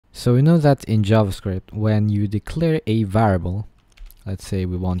So we know that in JavaScript, when you declare a variable, let's say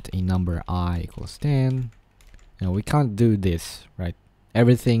we want a number I equals 10, we can't do this, right?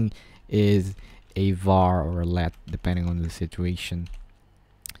 Everything is a var or a let depending on the situation.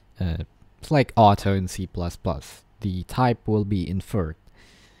 It's like auto in C++. The type will be inferred,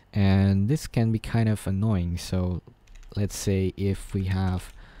 and this can be kind of annoying. So let's say if we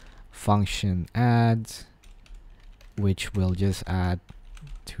have function add, which will just add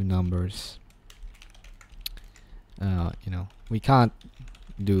two numbers, we can't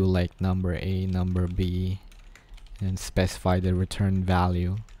do like number A, number B, and specify the return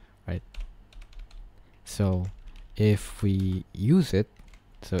value, right? So if we use it,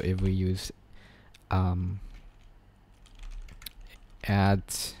 so if we use add,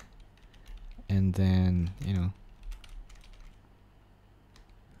 and then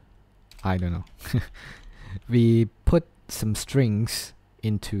I don't know, we put some strings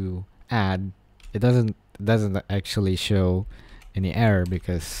into add, it doesn't actually show any error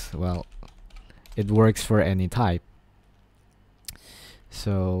because, well, it works for any type.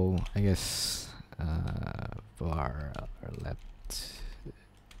 So I guess var let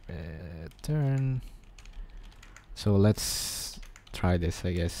return. So let's try this,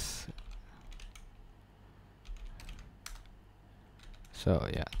 I guess. So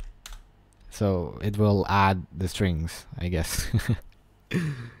yeah, so it will add the strings, I guess.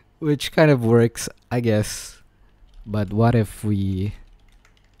 Which kind of works, I guess. But what if we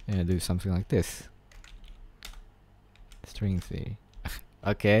do something like this? String C.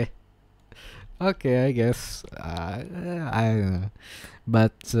 Okay, I guess. I don't know.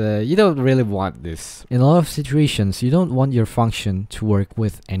 But you don't really want this. In a lot of situations, you don't want your function to work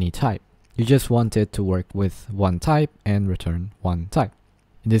with any type. You just want it to work with one type and return one type.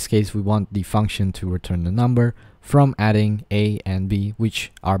 In this case, we want the function to return the number from adding A and B,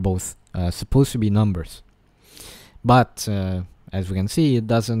 which are both supposed to be numbers. But as we can see, it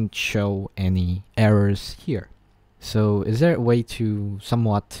doesn't show any errors here. So is there a way to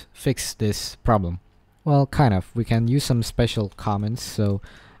somewhat fix this problem? Well, kind of. We can use some special comments. So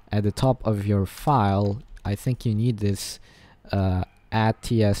at the top of your file, I think you need this add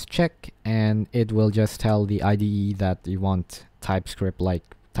ts check, and it will just tell the IDE that you want TypeScript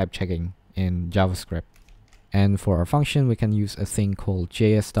like type checking in JavaScript. And for our function, we can use a thing called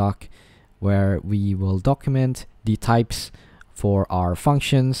JSDoc, where we will document the types for our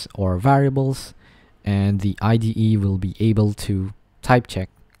functions or variables, and the IDE will be able to type check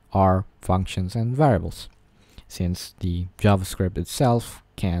our functions and variables, since the JavaScript itself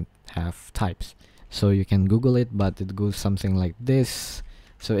can't have types. So you can Google it, but it goes something like this.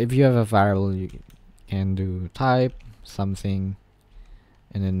 So if you have a variable, you can do type something,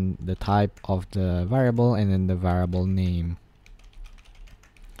 and then the type of the variable, and then the variable name.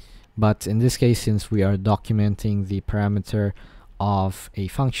 But in this case, since we are documenting the parameter of a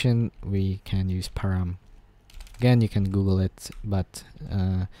function, we can use param. Again, you can Google it, but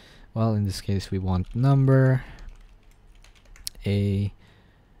well, in this case, we want number A,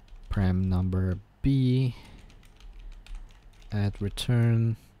 param number B, at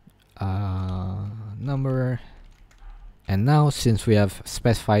return number. And now, since we have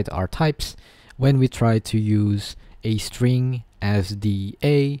specified our types, when we try to use a string as the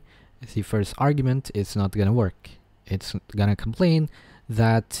A, as the first argument, it's not gonna work. It's gonna complain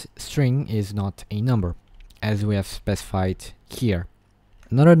that string is not a number, as we have specified here.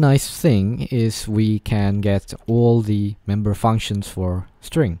 Another nice thing is we can get all the member functions for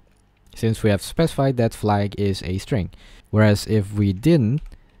string, since we have specified that flag is a string. Whereas if we didn't,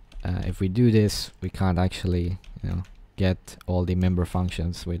 if we do this, we can't actually, get all the member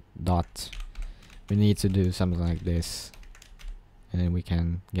functions with dot. We need to do something like this, and then we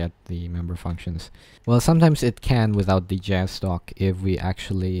can get the member functions. Well, sometimes it can without the JSDoc if we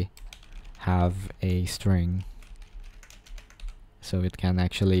actually have a string. So it can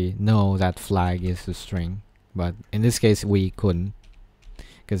actually know that flag is a string, but in this case we couldn't,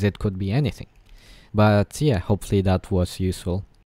 because it could be anything. But yeah, hopefully that was useful.